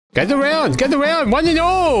Gather round, one and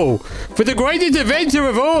all, for the greatest adventure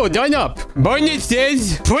of all. Line up. Bonus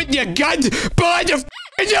says, put your guns by the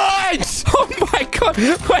nuts! Oh my god.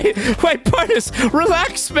 Wait, Bonus.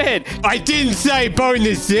 Relax, man. I didn't say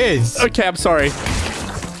bonus says. Okay, I'm sorry.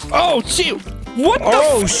 Oh, shit. What the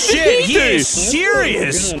Oh, shit. He is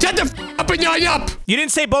serious. Shut the up and line up. You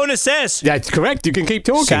didn't say bonus says. That's correct. You can keep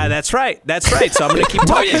talking. That's right. That's right. So I'm going to keep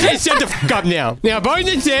talking. Bonus says, shut the up now. Now,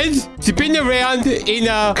 bonus says, spin around in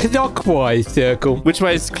a clockwise circle. Which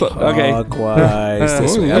way is okay. Clockwise.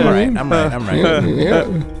 This way. I'm right.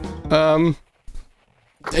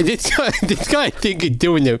 This guy think he's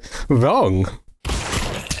doing it wrong.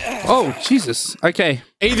 Oh, Jesus. Okay.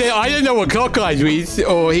 Either I don't know what clockwise is,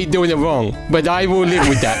 or he's doing it wrong. But I will live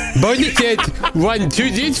with that. Bonus said run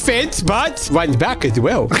to this fence, but run back as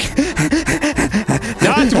well.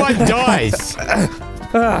 Last one dies.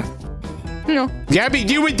 No. Gabby,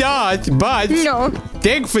 you would dance, but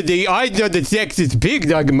thankfully I know the sex is big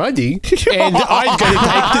like Muddy, and I'm gonna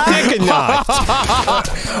take the second knot.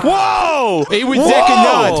 Whoa! It was second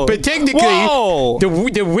knot, but technically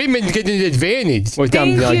the women get an advantage or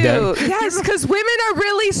something like that. Yes, because women are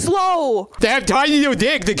really slow. They have tiny little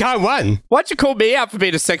dicks, they can't run. Why'd you call me out for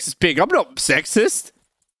being a sexist pig? I'm not sexist.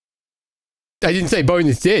 I didn't say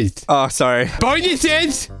bonus says. Oh, sorry. Bonus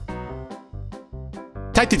says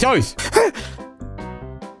touch the toes.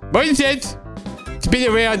 Bonus says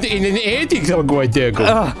spin around in an anti-clockwise circle.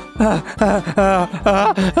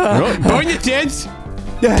 Bonus says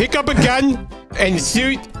pick up a gun and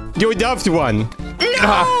shoot your loved one.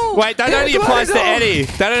 No! Wait, that only applies to Eddie.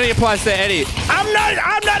 That only applies to Eddie. I'm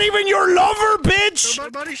not even your lover, bitch. My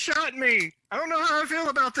buddy shot me. I don't know how I feel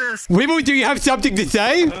about this. Wibble, do you have something to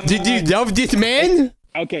say? Did you love this man?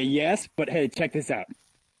 Okay, yes, but hey, check this out.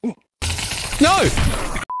 No!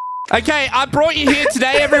 Okay, I brought you here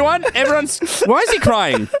today, everyone. Why is he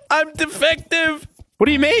crying? I'm defective. What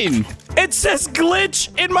do you mean? It says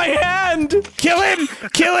glitch in my hand. Kill him.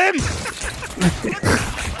 Kill him.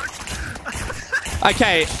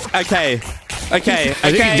 Okay. I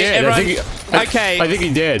think he did. I think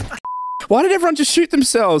he did. Why did everyone just shoot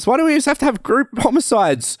themselves? Why do we just have to have group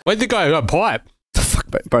homicides? Where'd the guy got a pipe? The fuck,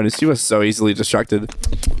 Bonus, you are so easily distracted.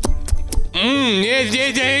 Yes,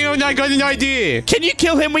 hang on, I got an idea. Can you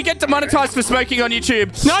kill him? We get demonetized for smoking on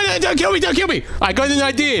YouTube. No, don't kill me. I got an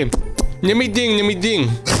idea. Let me ding.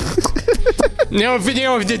 Now, if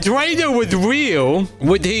the trader was real,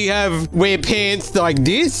 would he wear pants like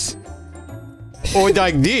this? Or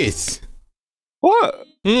like this? What?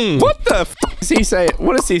 What the f is he saying?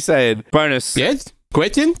 What is he saying? Bonus. Yes?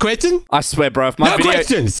 Question? I swear, bro, if my video...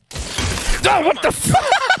 questions! No, what the fuck?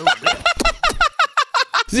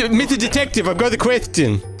 Mr. Detective, I've got a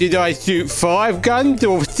question. Did I shoot 5 guns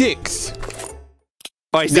or 6?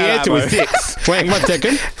 Oh, the answer was 6. Wait, 1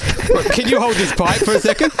 second. Can you hold this pipe for a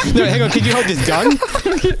second? No, hang on. Can you hold this gun?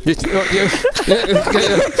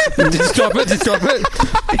 Just drop it.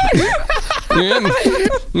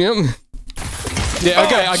 Yep. Yeah,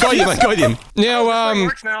 okay, I got him. Now,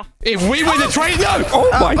 if we were the traitors... No! Oh,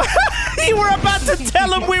 my... You were about to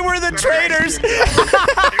tell him we were the traitors.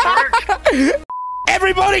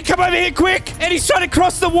 Everybody, come over here quick! And he's trying to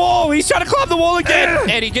cross the wall. He's trying to climb the wall again.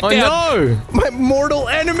 Eddie, get down. No! My mortal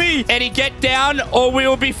enemy. Eddie, get down, or we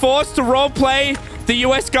will be forced to roleplay the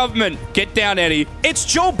U.S. government. Get down, Eddie. It's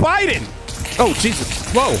Joe Biden. Oh,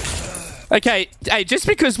 Jesus. Whoa. Okay, hey, just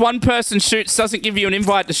because one person shoots doesn't give you an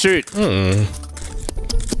invite to shoot.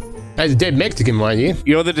 That's a dead Mexican right here.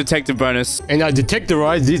 You're the detective, Bonus. And I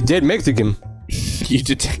detectorized this dead Mexican. You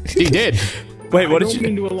detect? He did. Wait, what did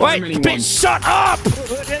you... Wait, bitch, shut up!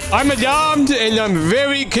 I'm alarmed and I'm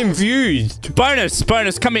very confused. Bonus,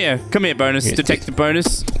 come here. Come here, Bonus. Yes. Detective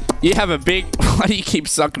Bonus. You have a big... Why do you keep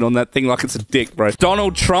sucking on that thing like it's a dick, bro?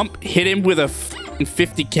 Donald Trump hit him with a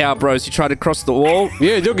 50 cal, bros. He tried to cross the wall.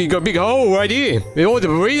 Yeah, look, you got a big hole right here. All the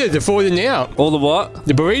burritos are falling out. All the what?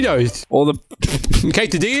 The burritos. All the...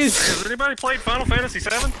 quesadillas. Has anybody played Final Fantasy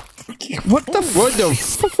VII? What the fuck? What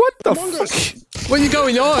the fuck? What is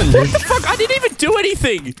going on? What the fuck? I didn't even do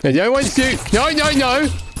anything. No one shoot. No.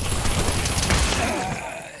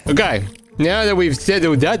 Okay, now that we've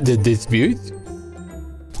settled that dispute,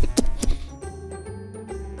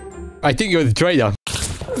 I think you're the traitor.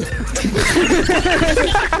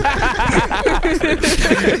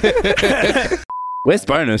 Where's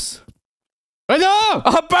Bonus? Hello!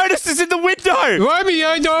 Oh, Bonus is in the window!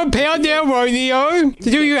 Romeo, don't pound down, Romeo.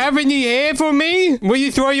 Do you have any hair for me? Will you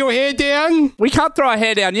throw your hair down? We can't throw our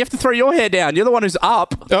hair down. You have to throw your hair down. You're the one who's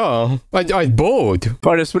up. Oh, I'm bored.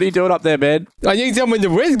 Bonus, what are you doing up there, man? I need someone to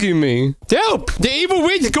rescue me. Help! The evil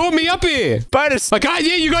witch called me up here. Bonus! I can't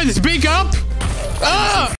hear you guys speak up.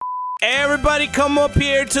 Ah! Everybody come up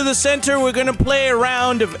here to the center. We're gonna play a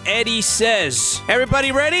round of Eddie Says.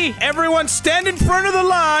 Everybody ready? Everyone stand in front of the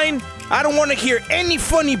line. I don't want to hear any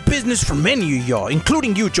funny business from any of y'all,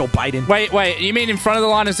 including you, Joe Biden. Wait. You mean in front of the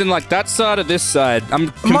line as in like that side or this side? I'm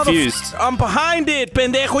confused. I'm behind it,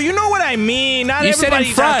 pendejo. You know what I mean. Not You said in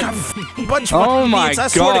front. Oh my I swear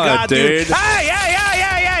to God, God, dude. dude.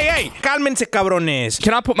 Hey. Cálmense, cabrones.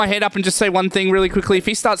 Can I put my head up and just say one thing really quickly? If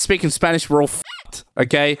he starts speaking Spanish, we're all f***ed,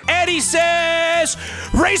 okay? Eddie Says,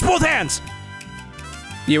 raise both hands.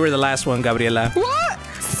 You were the last one, Gabriela. What?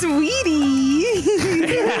 Sweetie.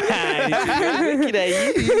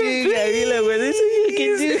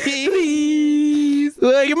 Please.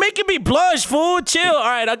 You're making me blush, fool. Chill. All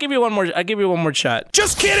right, I'll give you one more shot.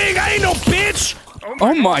 Just kidding. I ain't no bitch.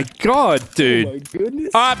 Oh my God, dude. Oh my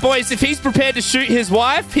goodness. All right, boys, if he's prepared to shoot his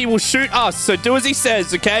wife, he will shoot us. So do as he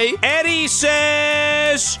says, okay? Eddie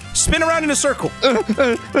Says, spin around in a circle.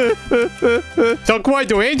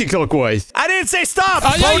 Clockwise or anti-clockwise? I didn't say stop.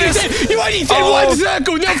 Oh, no, Bonus. you only said one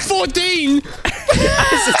circle, not 14.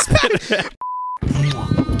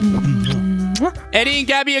 Eddie and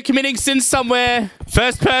Gabby are committing sins somewhere.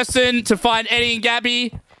 First person to find Eddie and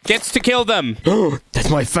Gabby gets to kill them. That's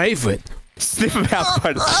my favorite. Sniff them out,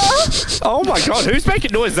 bonus. Oh my God, who's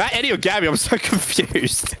making noise? Is that Eddie or Gabby? I'm so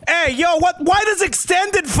confused. Hey, yo, what? Why does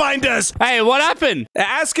Extended find us? Hey, what happened?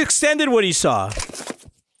 Ask Extended what he saw.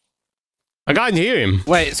 I can't hear him.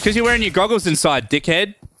 Wait, it's because you're wearing your goggles inside,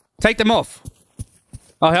 dickhead. Take them off.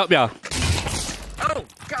 I'll help ya. Oh,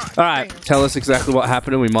 God. All right, tell us exactly what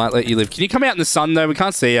happened and we might let you live. Can you come out in the sun, though? We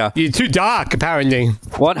can't see ya. You're too dark, apparently.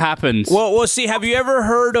 What happened? Well, see, have you ever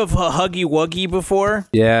heard of a Huggy Wuggy before?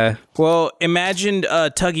 Yeah. Well, imagine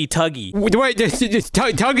Tuggy Tuggy. Wait, this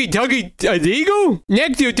Tuggy illegal?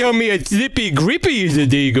 Next you tell me a Slippy Grippy is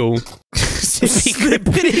illegal.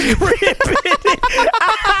 Slippity Grippity.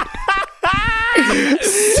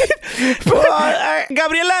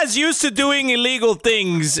 Gabriela's used to doing illegal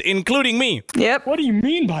things, including me. Yep. What do you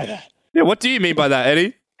mean by that? Yeah, what do you mean by that,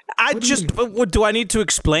 Eddie? Do I need to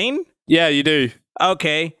explain? Yeah, you do.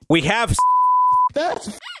 Okay. We have That's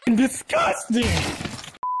f***ing disgusting.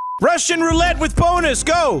 Russian roulette with bonus.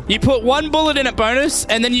 Go. You put one bullet in it, bonus,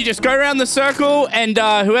 and then you just go around the circle, and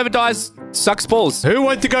whoever dies sucks balls. Who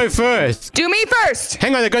wants to go first? Do me first.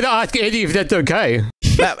 Hang on, I gotta ask Eddie if that's okay.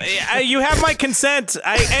 You have my consent.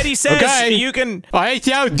 Eddie says Okay. you can. I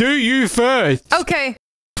shall do you first. Okay.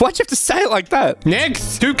 Why'd you have to say it like that?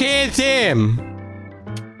 Next, Toucan Sam.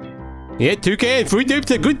 Yeah, Toucan food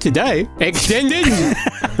loops are good today. Extended?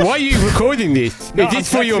 Why are you recording this? No, Is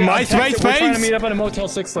this for your MySpace We're trying to page? meet up at a Motel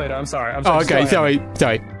 6 later. I'm sorry. Oh, okay, sorry.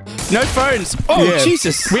 No phones. Oh, Yeah.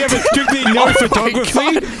 Jesus. We have a strictly no my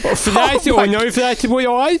photography, God. flash Oh or my- no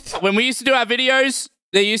flashable eyes. When we used to do our videos,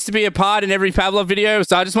 there used to be a part in every Pavlov video,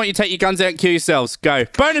 so I just want you to take your guns out and kill yourselves. Go.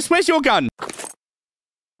 Bonus, where's your gun? All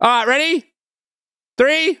right, ready?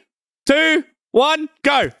 3, 2, 1,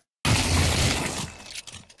 go.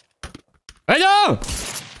 Hello!